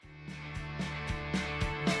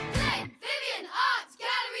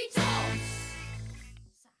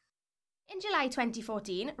July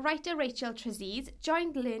 2014, writer Rachel Trezise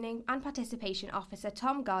joined Learning and Participation Officer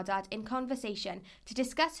Tom Goddard in conversation to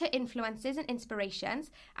discuss her influences and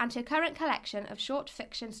inspirations and her current collection of short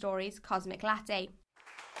fiction stories, Cosmic Latte.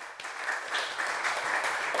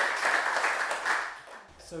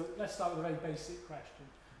 So let's start with a very basic question.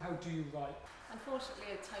 How do you write? Unfortunately,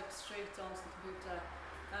 I typed straight onto the computer.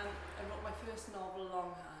 I wrote my first novel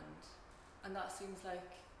longhand, and that seems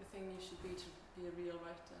like the thing you should be to be a real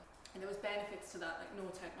writer. And there was benefits to that, like no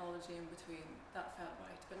technology in between. That felt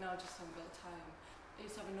right, but now I just haven't got the time. I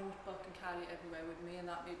used to have a notebook and carry it everywhere with me, and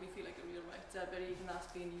that made me feel like a real writer, but even that's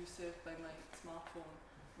being usurped by my smartphone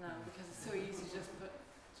now, because it's so easy to just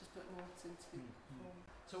put notes into the phone.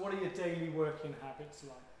 So what are your daily working habits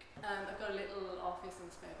like? I've got a little office in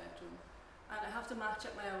the spare bedroom, and I have to match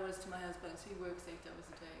up my hours to my husband, so he works 8 hours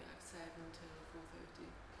a day, like 7 till 4:30.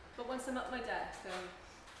 But once I'm at my desk, then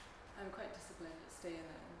I'm quite disciplined at staying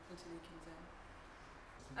there until he comes in.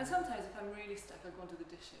 And sometimes if I'm really stuck, I'll go and do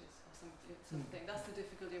the dishes or something. That's the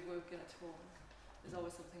difficulty of working at home. There's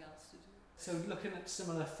always something else to do. So looking at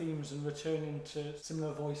similar themes and returning to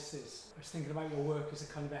similar voices, I was thinking about your work as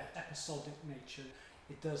a kind of episodic nature.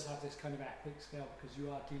 It does have this kind of epic scale because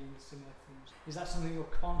you are dealing with similar themes. Is that something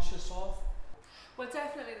you're conscious of? Well,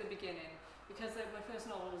 definitely at the beginning, because my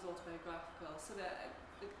first novel was autobiographical, so there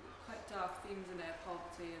are quite dark themes in there,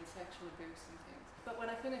 poverty and sexual abuse and things. But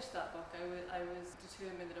when I finished that book, I was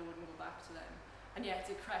determined that I wouldn't go back to them, and yet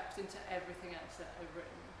it crept into everything else that I've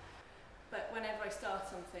written. But whenever I start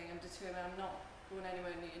something, I'm determined I'm not going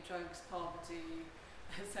anywhere near drugs, poverty,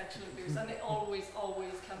 sexual abuse, and it always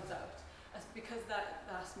comes out. Because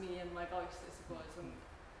that's me and my voice, I suppose, and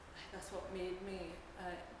that's what made me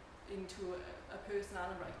into a person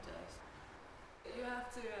and a writer. You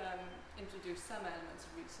have to introduce some elements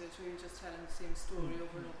of research where you're just telling the same story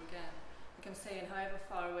over and over again. Like I'm saying, however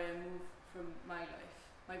far away I move from my life,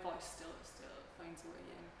 my voice still finds a way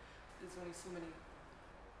in. There's only so many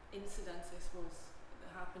incidents, I suppose,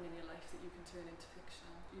 that happen in your life that you can turn into fiction.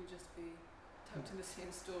 You just be touting the same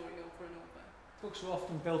story over and over. Books are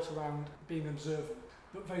often built around being observant,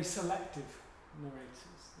 but very selective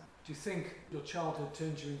narrators. Do you think your childhood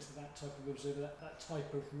turned you into that type of observer, that type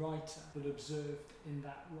of writer, but observed in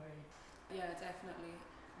that way? Yeah, definitely.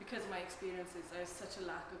 Because of my experiences, I had such a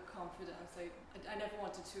lack of confidence. I never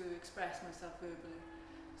wanted to express myself verbally.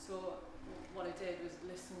 So what I did was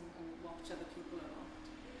listen and watch other people a lot.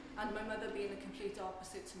 And my mother, being the complete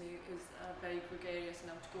opposite to me, is very gregarious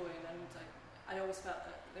and outgoing, and I always felt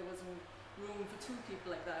that there wasn't room for two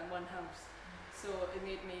people like that in one house. So it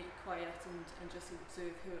made me quiet and just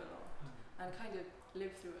observe her a lot and kind of live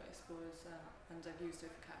through it, I suppose, and I've used her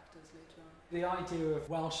for characters later on. The idea of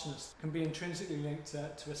Welshness can be intrinsically linked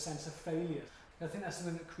to a sense of failure. I think that's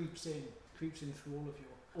something that creeps in through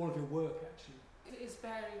all of your work, actually. It is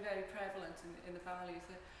very, very prevalent in the families.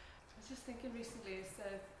 I was just thinking recently, it's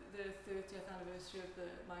the 30th anniversary of the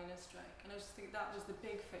miners' strike, and I just think that was the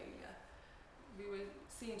big failure. We were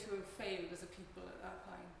seen to have failed as a people at that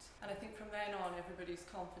point. And I think from then on, everybody's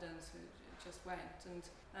confidence just went, and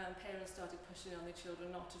parents started pushing on their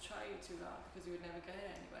children not to try too hard because you would never get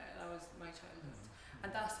anywhere. That was my childhood.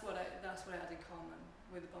 And that's what I had in common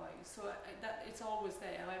with the boys. So it's always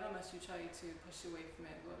there. However much you try to push away from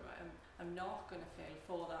it, go, right, I'm not going to fail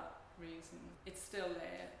for that reason. It's still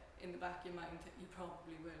there in the back of your mind that you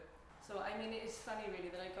probably will. So I mean, it's funny really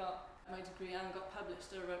that I got my degree and got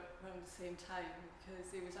published around the same time,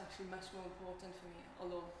 because it was actually much more important for me,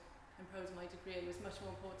 although I'm proud of my degree, it was much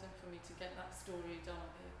more important for me to get that story done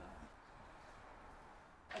on paper.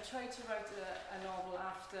 I tried to write a novel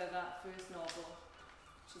after that first novel,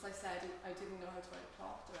 which, as I said, I didn't know how to write a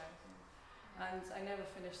plot or anything, and I never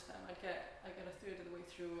finished them. I get a third of the way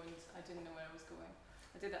through and I didn't know where I was going.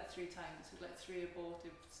 I did that 3 times with like 3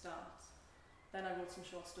 abortive starts. Then I wrote some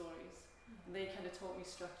short stories. And they kind of taught me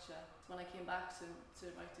structure. When I came back to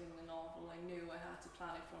writing the novel, I knew I had to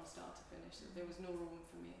plan it from start to finish. There was no room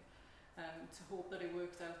for me to hope that it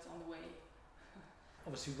worked out on the way.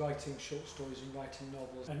 Obviously, writing short stories and writing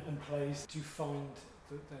novels and plays, do you find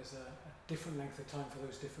that there's a different length of time for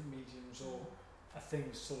those different mediums, or are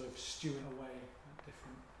things sort of stewing away at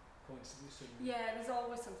different points that you're seeing? Yeah, there's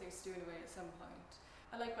always something stewing away at some point.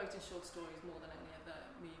 I like writing short stories more than any other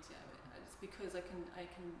medium. It's because I can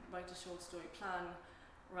write a short story, plan,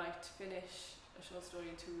 write, finish a short story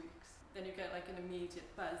in 2 weeks. Then you get like an immediate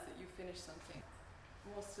buzz that you finish something.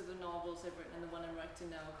 Most of the novels I've written and the one I'm writing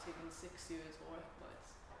now have taken 6 years or upwards.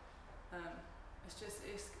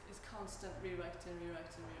 It's constant rewriting.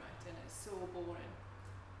 It's so boring.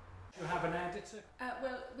 You have have an editor?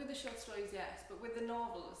 Well, with the short stories, yes, but with the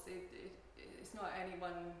novels, it's not any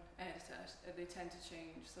one editor. They tend to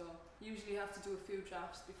change, so usually you have to do a few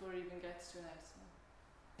drafts before it even gets to an editor.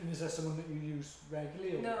 And is there someone that you use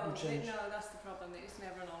regularly, or No, you change? no, that's the problem. It's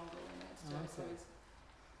never an ongoing editor. Oh, It's okay. always,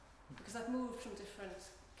 because I've moved from different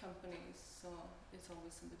companies, so it's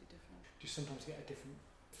always somebody different. Do you sometimes get a different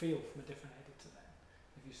feel from a different editor then,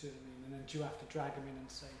 if you see what I mean? And then do you have to drag them in and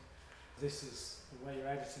say, this is the way you're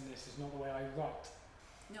editing this, is not the way I write?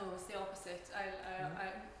 No, it's the opposite.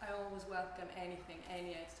 I always welcome anything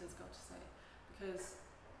any editor's got to say, because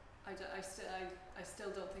I still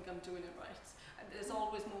don't think I'm doing it right. There's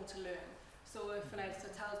always more to learn. So if an editor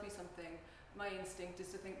tells me something, my instinct is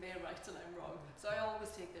to think they're right and I'm wrong. So I always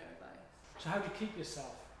take their advice. So how do you keep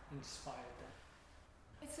yourself inspired then?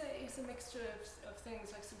 It's a mixture of things.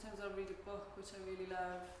 Like sometimes I'll read a book which I really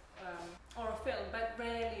love, or a film, but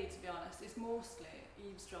rarely, to be honest. It's mostly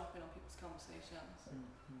eavesdropping on people's conversations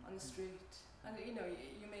on the street. And you know,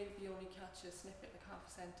 you maybe only catch a snippet, like half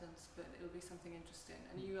a sentence, but it'll be something interesting,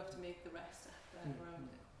 and you have to make the rest around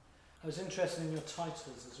it. I was interested in your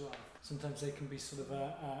titles as well. Sometimes they can be sort of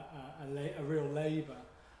a real labour.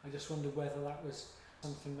 I just wondered whether that was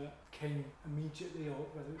something that came immediately or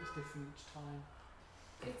whether it was different each time.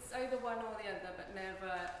 It's either one or the other, but never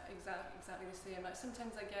exactly the same. Like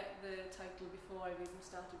sometimes I get the title before I've even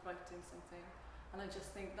started writing something, and I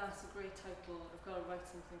just think that's a great title, I've got to write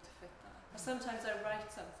something to fit that. Or sometimes I write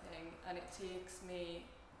something and it takes me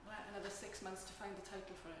another 6 months to find the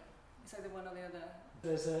title for it. It's either one or the other.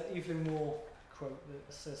 There's a Evelyn Waugh quote that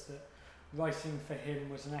says that writing for him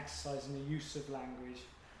was an exercise in the use of language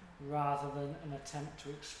rather than an attempt to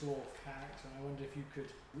explore character. And I wonder if you could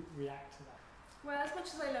react to that. Well, as much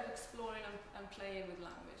as I love exploring and playing with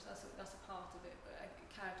language, that's a part of it, but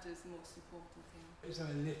character is the most important thing. Is there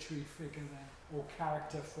a literary figure then, or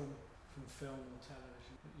character from film or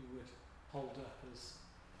television that you would hold up as?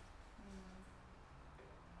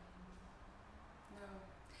 No.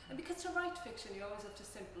 And because to write fiction, you always have to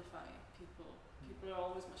simplify people. People are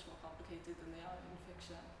always much more complicated than they are in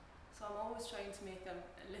fiction. So I'm always trying to make them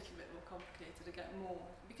a little bit more complicated to get more,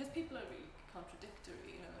 because people are really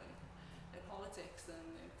contradictory, you know, their politics and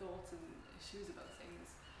their thoughts and issues about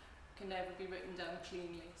things can never be written down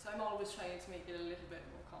cleanly. So I'm always trying to make it a little bit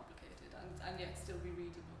more complicated and yet still be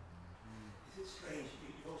readable. Is it strange,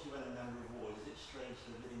 you've obviously won a number of awards, is it strange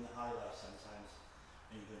to living the high life sometimes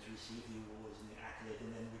and you're going to receive the awards and the accolade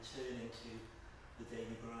and then returning to the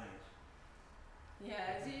daily grind?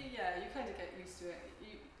 Yeah, you kind of get used to it.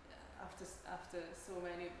 After so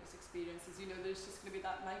many of those experiences, you know, there's just going to be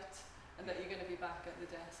that night and that you're going to be back at the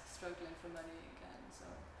desk struggling for money again. So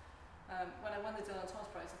when I won the Dylan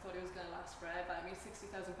Thomas Prize, I thought it was going to last forever. I mean,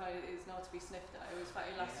 £60,000 is not to be sniffed at. It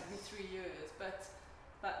lasted me 3 years, but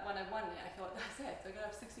when I won it, I thought, that's it, I'm going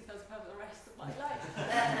to have £60,000 for the rest of my life.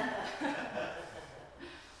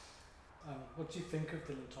 What do you think of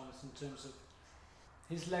Dylan Thomas in terms of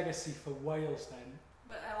his legacy for Wales then?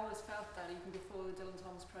 But I always felt that even before the Dylan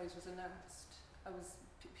Thomas Prize was announced,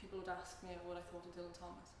 people would ask me what I thought of Dylan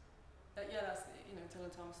Thomas.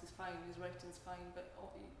 Dylan Thomas is fine, his writing's fine, but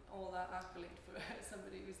all that accolade for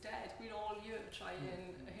somebody who's dead, we'd all year try and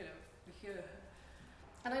hear.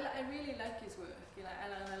 And I really like his work, you know,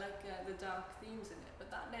 and I like the dark themes in it,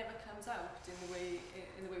 but that never comes out in the way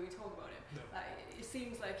we talk about him. No. It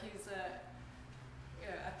seems like he's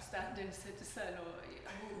upstanding citizen or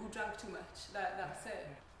who drank too much. That's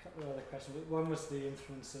it. A couple of other questions. One was the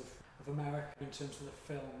influence of America in terms of the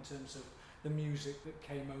film, in terms of the music that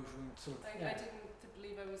came over and sort of. I didn't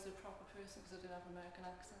believe I was a proper person because I didn't have an American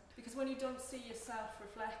accent. Because when you don't see yourself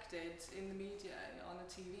reflected in the media, on the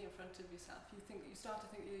TV in front of yourself, you start to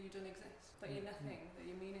think that you don't exist, that you're nothing, that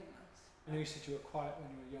you're meaningless. I know you said you were quiet when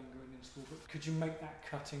you were younger and in school, but could you make that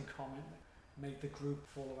cutting comment that made the group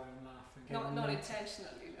fall around laughing? Not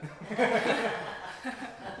intentionally, no.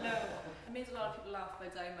 No. I made a lot of people laugh by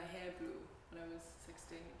dyeing my hair blue when I was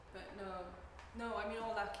 16, but no, I mean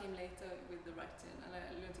all that came later with the writing, and I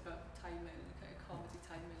learned about timing, kind of comedy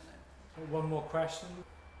timing and everything. One more question.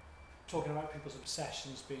 Talking about people's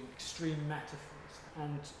obsessions being extreme metaphors,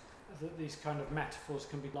 and that these kind of metaphors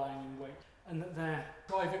can be lying in wait, and that they're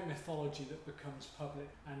private mythology that becomes public,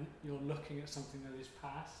 and you're looking at something that is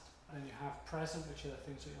past, and you have present, which are the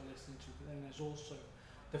things that you're listening to, but then there's also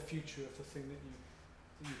the future of the thing that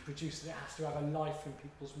you produce, that it has to have a life in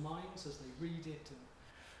people's minds as they read it. And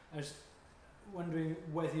I was wondering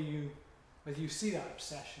whether you see that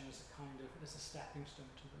obsession as a stepping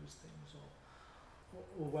stone to those things,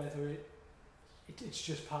 or whether it's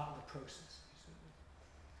just part of the process.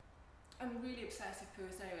 I'm a really obsessive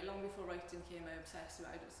person anyway. Long before writing came, I obsessed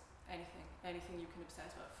about anything you can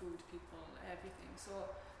obsess about, food, people, everything. So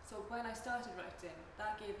when I started writing,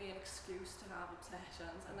 that gave me an excuse to have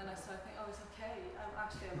obsessions, and then I started thinking, oh, it's okay, I'm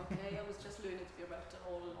okay, I was just learning to be a writer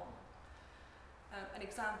all along. An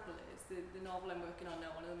example is the novel I'm working on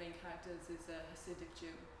now, one of the main characters is a Hasidic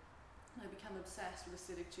Jew. I became obsessed with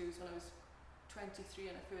Hasidic Jews when I was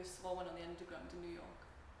 23 and I first saw one on the Underground in New York.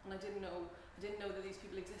 And I didn't know that these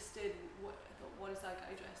people existed. I thought, what is that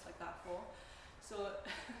guy dressed like that for? So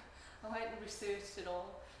I went and researched it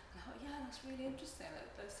all. And I thought, yeah, that's really interesting.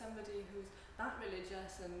 That there's somebody who's that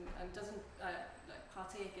religious and doesn't like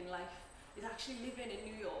partake in life is actually living in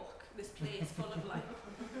New York, this place full of life.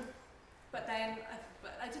 But then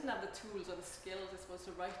I didn't have the tools or the skills, I suppose,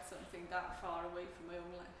 to write something that far away from my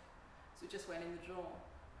own life. So it just went in the drawer.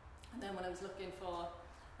 And then when I was looking for,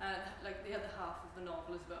 like the other half of the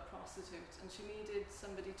novel is about a prostitute, and she needed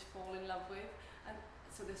somebody to fall in love with. And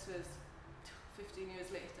so this was 15 years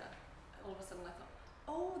later. All of a sudden I thought,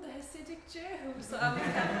 oh, the Hasidic Jew. So I was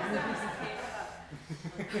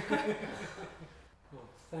Well,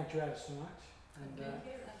 thank you, Alice, so much. And thank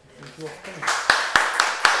you. Thank you all.